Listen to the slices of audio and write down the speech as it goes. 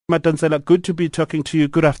Madansela, good to be talking to you.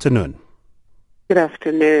 Good afternoon. Good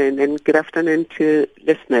afternoon, and good afternoon to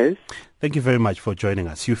listeners. Thank you very much for joining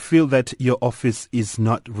us. You feel that your office is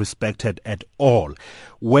not respected at all.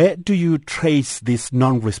 Where do you trace this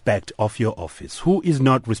non-respect of your office? Who is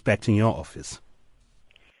not respecting your office?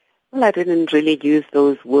 Well, I didn't really use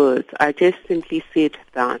those words. I just simply said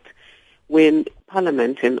that when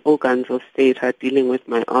Parliament and organs of state are dealing with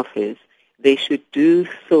my office, they should do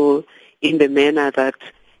so in the manner that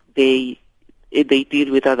they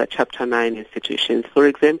deal with other Chapter 9 institutions. For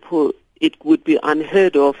example, it would be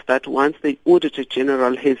unheard of that once the Auditor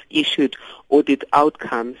General has issued audit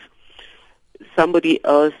outcomes, somebody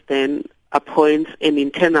else then appoints an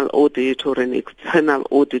internal audit or an external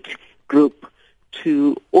audit group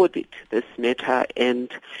to audit this matter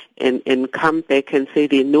and come back and say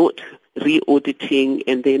they're not re-auditing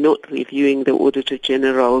and they're not reviewing the Auditor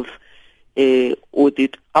General's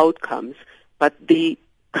audit outcomes, but they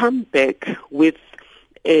come back with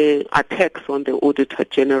attacks on the Auditor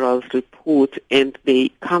General's report, and they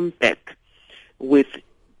come back with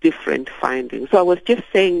different findings. So I was just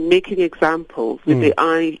saying, making examples with the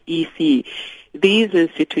IEC. These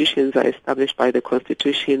institutions are established by the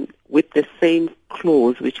Constitution with the same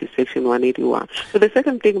clause, which is Section 181. So the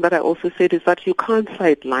second thing that I also said is that you can't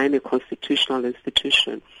sideline a constitutional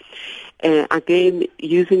institution. Again,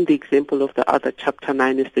 using the example of the other Chapter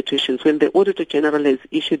 9 institutions, when the Auditor General has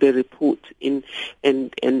issued a report and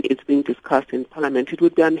it's being discussed in Parliament, it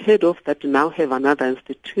would be unheard of that you now have another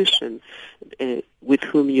institution with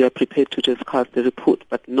whom you are prepared to discuss the report,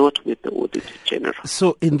 but not with the Auditor General.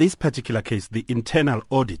 So in this particular case, the internal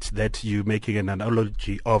audit that you're making an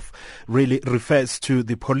analogy of really refers to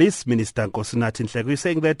the Police Minister, Nkosinathi Nhleko. You're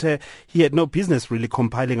saying that he had no business really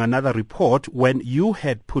compiling another report when you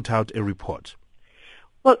had put out a report.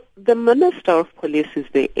 Well, the Minister of Police is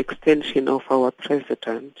the extension of our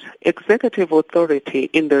President. Executive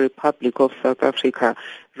authority in the Republic of South Africa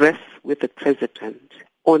rests with the President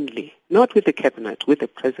only, not with the Cabinet, with the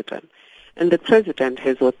President. And the President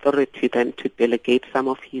has authority then to delegate some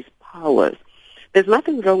of his powers. There's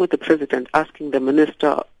nothing wrong with the President asking the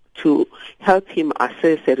Minister to help him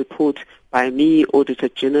assess a report by me, Auditor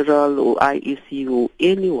General, or IEC, or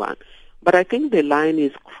anyone. But I think the line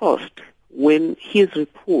is crossed when his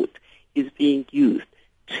report is being used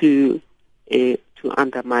to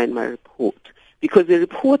undermine my report. Because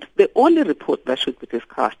the only report that should be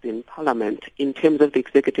discussed in Parliament in terms of the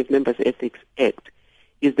Executive Members Ethics Act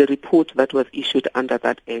is the report that was issued under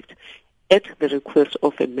that Act at the request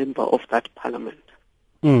of a member of that Parliament.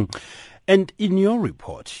 And in your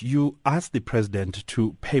report, you asked the President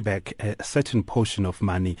to pay back a certain portion of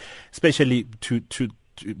money, especially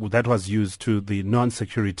that was used to the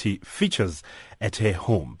non-security features at her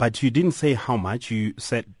home. But you didn't say how much. You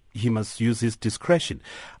said he must use his discretion,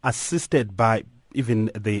 assisted by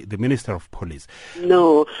even the Minister of Police.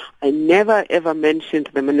 No, I never ever mentioned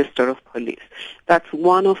the Minister of Police. That's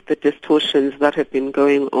one of the distortions that have been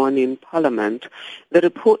going on in Parliament. The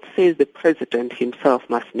report says the President himself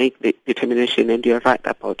must make the determination, and you're right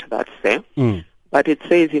about that, sir. But it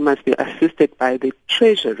says he must be assisted by the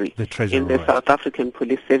Treasury in the South African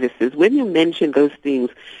Police Services. When you mention those things,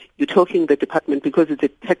 you're talking the department because it's a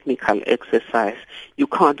technical exercise. You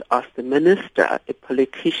can't ask the minister, a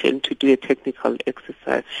politician, to do a technical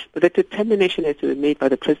exercise. But the determination has to be made by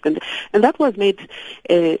the President. And that was made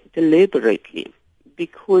deliberately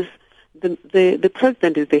because the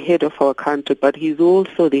President is the head of our country, but he's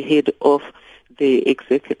also the head of the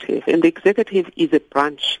executive. And the executive is a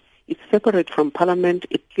branch. It's separate from Parliament.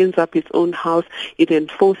 It cleans up its own house. It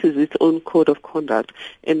enforces its own code of conduct.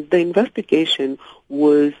 And the investigation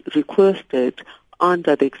was requested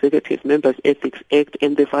under the Executive Members Ethics Act,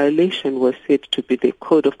 and the violation was said to be the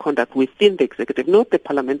code of conduct within the executive, not the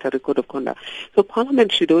parliamentary code of conduct. So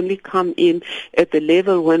Parliament should only come in at the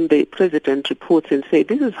level when the President reports and say,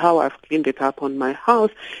 this is how I've cleaned it up on my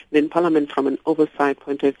house. Then Parliament, from an oversight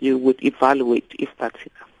point of view, would evaluate if that's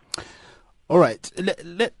enough. All right.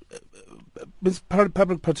 Ms.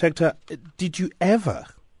 Public Protector, did you ever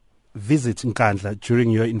visit Nkandla during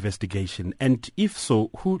your investigation? And if so,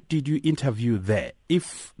 who did you interview there?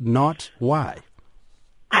 If not, why?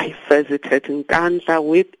 I visited Nkandla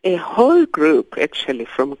with a whole group, actually,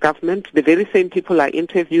 from government, the very same people I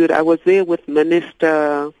interviewed. I was there with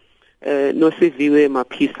Minister Nosiviwe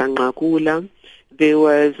Mapisa Nqakula. There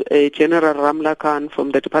was General Ramlakan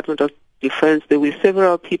from the Department of Defense. There were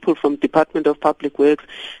several people from Department of Public Works,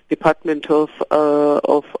 Department of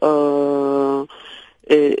the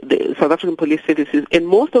South African Police Services, and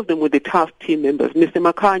most of them were the task team members. Mr.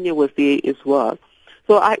 Makanya was there as well.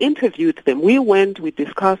 So I interviewed them. We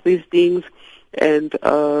discussed these things, and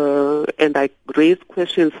I raised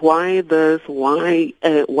questions. Why this? Why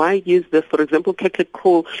use this? For example, Catholic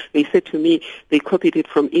Coal. They said to me they copied it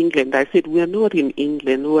from England. I said we are not in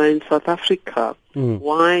England. We are in South Africa.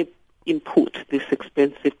 Why import this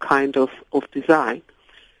expensive kind of design?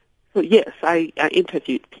 So yes, I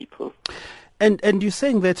interviewed people. And you're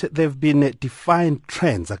saying that there have been defined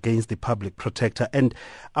trends against the public protector. And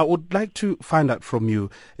I would like to find out from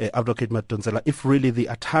you, Advocate Madonsela, if really the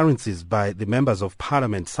utterances by the members of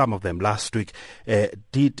parliament, some of them last week,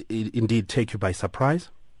 did indeed take you by surprise?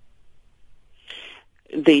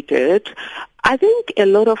 They did. I think a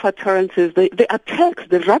lot of utterances, the attacks,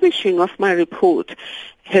 the rubbishing of my report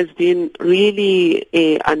has been really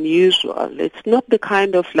unusual. It's not the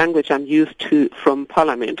kind of language I'm used to from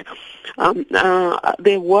Parliament.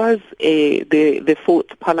 There was the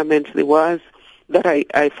fourth Parliament, there was that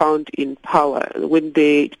I found in power when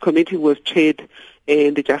the committee was chaired,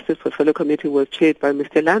 the Justice Portfolio Committee was chaired by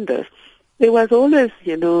Mr. Landers. There was always,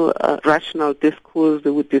 rational discourse.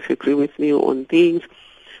 They would disagree with me on things.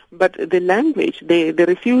 But the language, the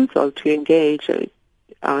refusal to engage,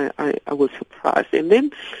 I was surprised. And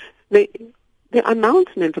then the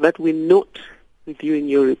announcement that we're not reviewing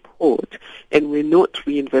your report and we're not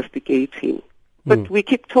reinvestigating. But we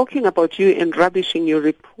keep talking about you and rubbishing your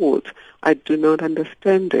report. I do not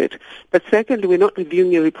understand it. But secondly, we're not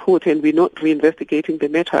reviewing your report and we're not reinvestigating the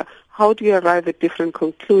matter. How do you arrive at different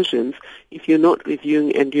conclusions if you're not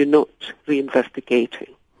reviewing and you're not reinvestigating?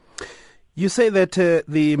 You say that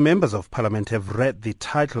the members of parliament have read the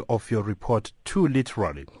title of your report too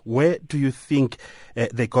literally. Where do you think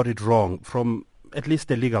they got it wrong from at least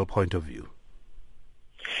a legal point of view?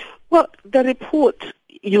 Well, the report,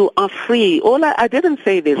 you are free. I didn't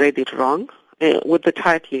say they read it wrong with the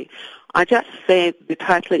title. I just said the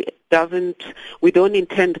title we don't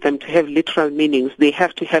intend them to have literal meanings. They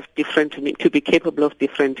have to have to be capable of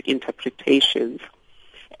different interpretations.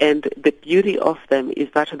 And the beauty of them is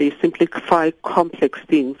that they simplify complex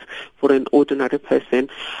things for an ordinary person.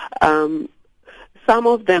 Some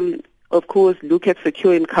of them, of course, look at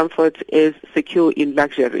secure in comfort as secure in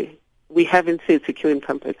luxury. We haven't said secure in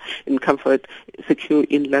comfort, secure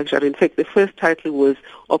in luxury. In fact, the first title was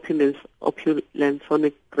opulence on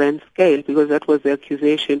a grand scale, because that was the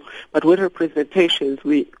accusation. But with representations,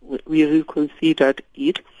 we reconsidered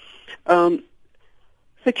it.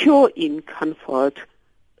 Secure in comfort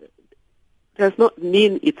does not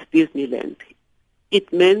mean it's Disneyland.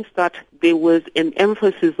 It means that there was an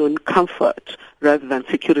emphasis on comfort rather than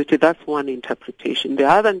security. That's one interpretation. The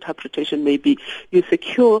other interpretation may be you're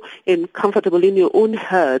secure and comfortable in your own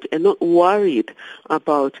head and not worried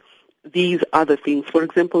about these other things. For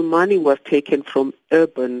example, money was taken from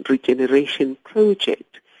urban regeneration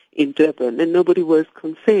project in Durban, and nobody was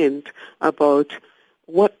concerned about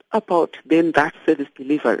what about then that service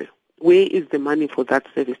delivery. Where is the money for that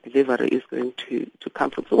service delivery is going to come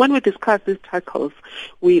from? So when we discuss these titles,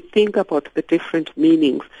 we think about the different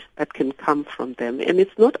meanings that can come from them. And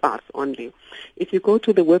it's not us only. If you go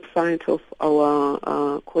to the website of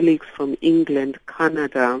our colleagues from England,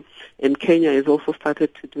 Canada, and Kenya has also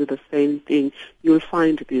started to do the same thing, you'll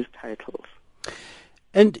find these titles.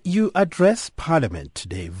 And you address Parliament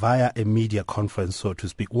today via a media conference, so to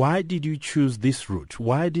speak. Why did you choose this route?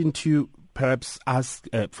 Why didn't you perhaps ask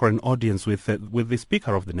for an audience with the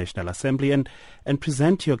Speaker of the National Assembly and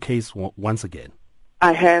present your case once again?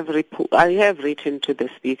 I have written to the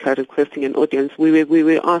Speaker requesting an audience. We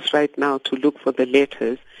were asked right now to look for the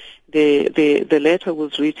letters. The letter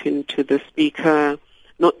was written to the Speaker,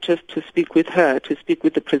 not just to speak with her, to speak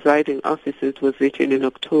with the presiding officers. It was written in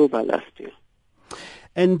October last year.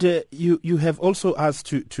 And you have also asked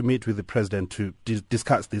to meet with the President to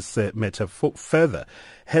discuss this matter further.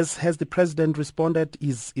 Has the President responded?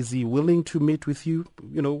 Is he willing to meet with you?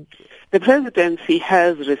 The Presidency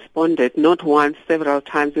has responded, not once, several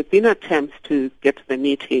times. There have been attempts to get the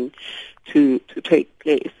meeting to take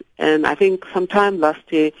place. And I think sometime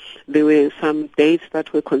last year there were some dates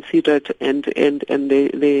that were considered, and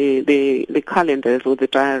the calendars or the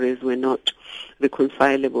diaries were not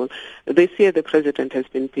reconcilable. This year the President has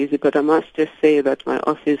been busy, but I must just say that my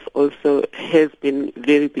office also has been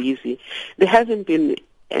very busy. There hasn't been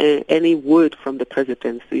any word from the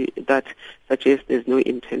Presidency that suggests there's no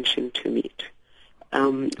intention to meet.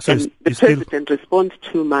 And the President responds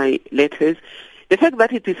to my letters. The fact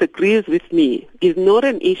that he disagrees with me is not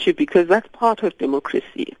an issue, because that's part of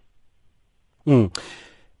democracy.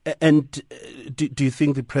 And do you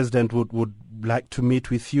think the President would like to meet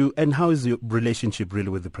with you? And how is your relationship really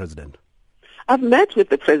with the President? I've met with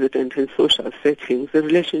the President in social settings. The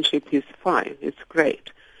relationship is fine. It's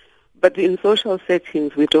great. But in social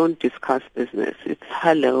settings, we don't discuss business. It's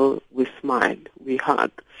hello, we smile, we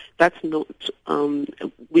hug. That's not,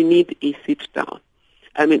 we need a sit down.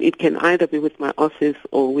 I mean, it can either be with my office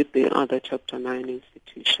or with the other Chapter 9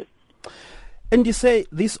 institution. And you say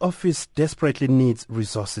this office desperately needs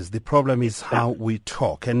resources. The problem is how we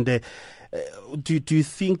talk. And do you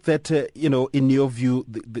think that, in your view,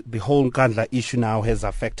 the whole Nkandla issue now has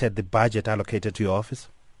affected the budget allocated to your office?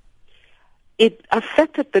 It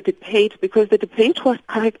affected the debate because the debate was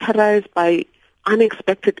characterized by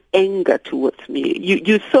unexpected anger towards me.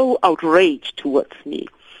 You're so outraged towards me.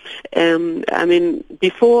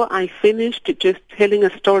 Before I finished just telling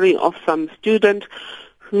a story of some student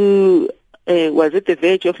who was at the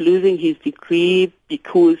verge of losing his degree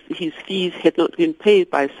because his fees had not been paid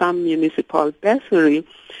by some municipal bursary,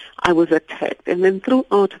 I was attacked. And then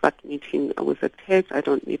throughout that meeting, I was attacked. I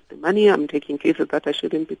don't need the money. I'm taking cases that I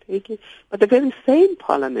shouldn't be taking. But the very same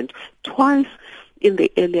parliament, twice in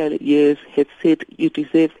the earlier years, had said, you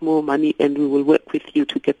deserve more money and we will work with you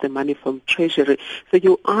to get the money from Treasury. So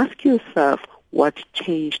you ask yourself, what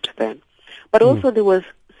changed then? But also there was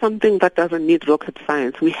something that doesn't need rocket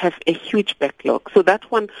science. We have a huge backlog. So that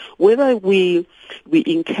one, whether we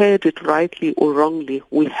incurred it rightly or wrongly,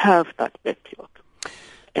 we have that backlog.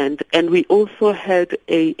 And we also had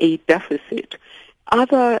a deficit.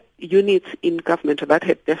 Other units in government that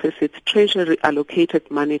had deficits, Treasury allocated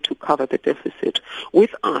money to cover the deficit.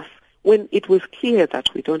 With us, when it was clear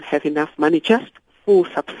that we don't have enough money just for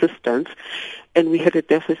subsistence, and we had a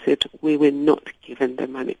deficit, we were not given the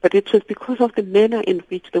money. But it was because of the manner in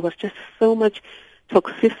which there was just so much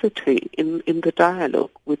toxicity in the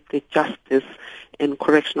dialogue with the Justice and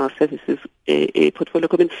Correctional Services portfolio.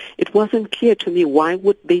 I mean, it wasn't clear to me why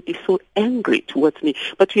would they be so angry towards me.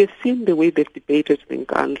 But you have seen the way they've debated in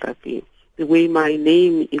Nkandla, the way my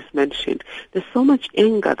name is mentioned. There's so much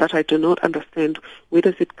anger that I do not understand where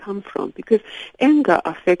does it come from, because anger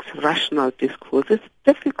affects rational discourse. It's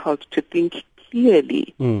difficult to think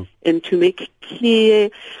clearly and to make clear,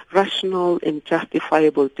 rational and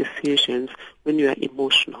justifiable decisions when you are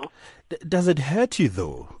emotional. Does it hurt you,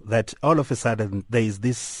 though, that all of a sudden there is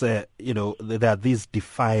this, there are these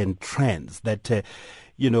defiant trends that,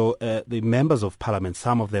 the members of parliament,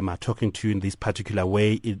 some of them are talking to you in this particular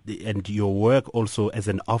way, and your work also as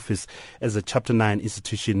an office, as a Chapter 9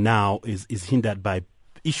 institution now is hindered by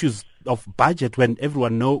issues of budget when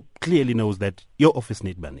everyone clearly knows that your office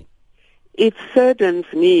needs money? It saddens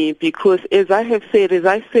me because, as I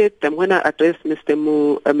said them when I addressed Mr.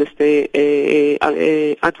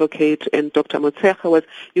 Advocate and Dr. Motshekga, was,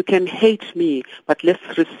 you can hate me, but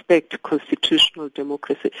let's respect constitutional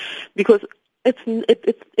democracy. Because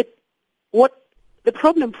what the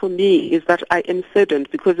problem for me is that I am saddened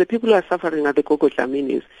because the people who are suffering are the Gogo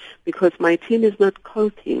Dlaminis, because my team is not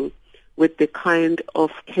coping with the kind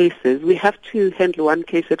of cases. We have to handle one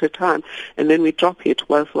case at a time, and then we drop it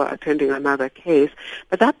whilst we're attending another case.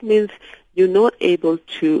 But that means you're not able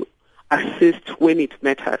to assist when it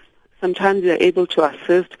matters. Sometimes you're able to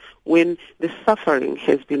assist when the suffering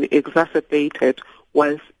has been exacerbated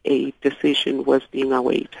whilst a decision was being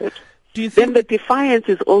awaited. Then the defiance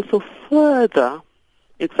is also further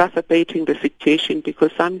exacerbating the situation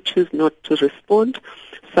because some choose not to respond,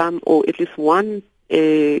 some, or at least one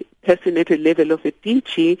person at a level of a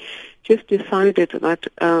DG just decided that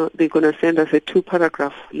they're going to send us a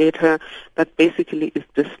 2-paragraph letter that basically is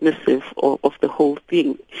dismissive of the whole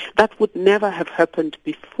thing. That would never have happened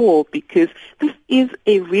before because this is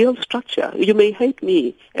a real structure. You may hate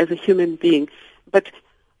me as a human being, but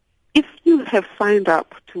if you have signed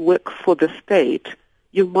up to work for the state,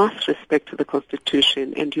 you must respect the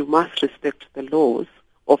Constitution and you must respect the laws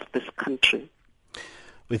of this country.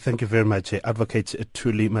 We thank you very much. Advocate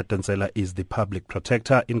Thuli Madonsela is the public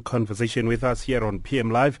protector in conversation with us here on PM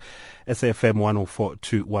Live, SAFM 104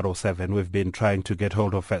 to 107. We've been trying to get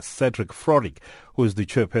hold of Cedric Frorik, who is the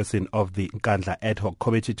chairperson of the Nkandla Ad Hoc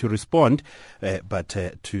Committee, to respond, but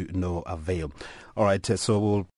to no avail. All right, so we'll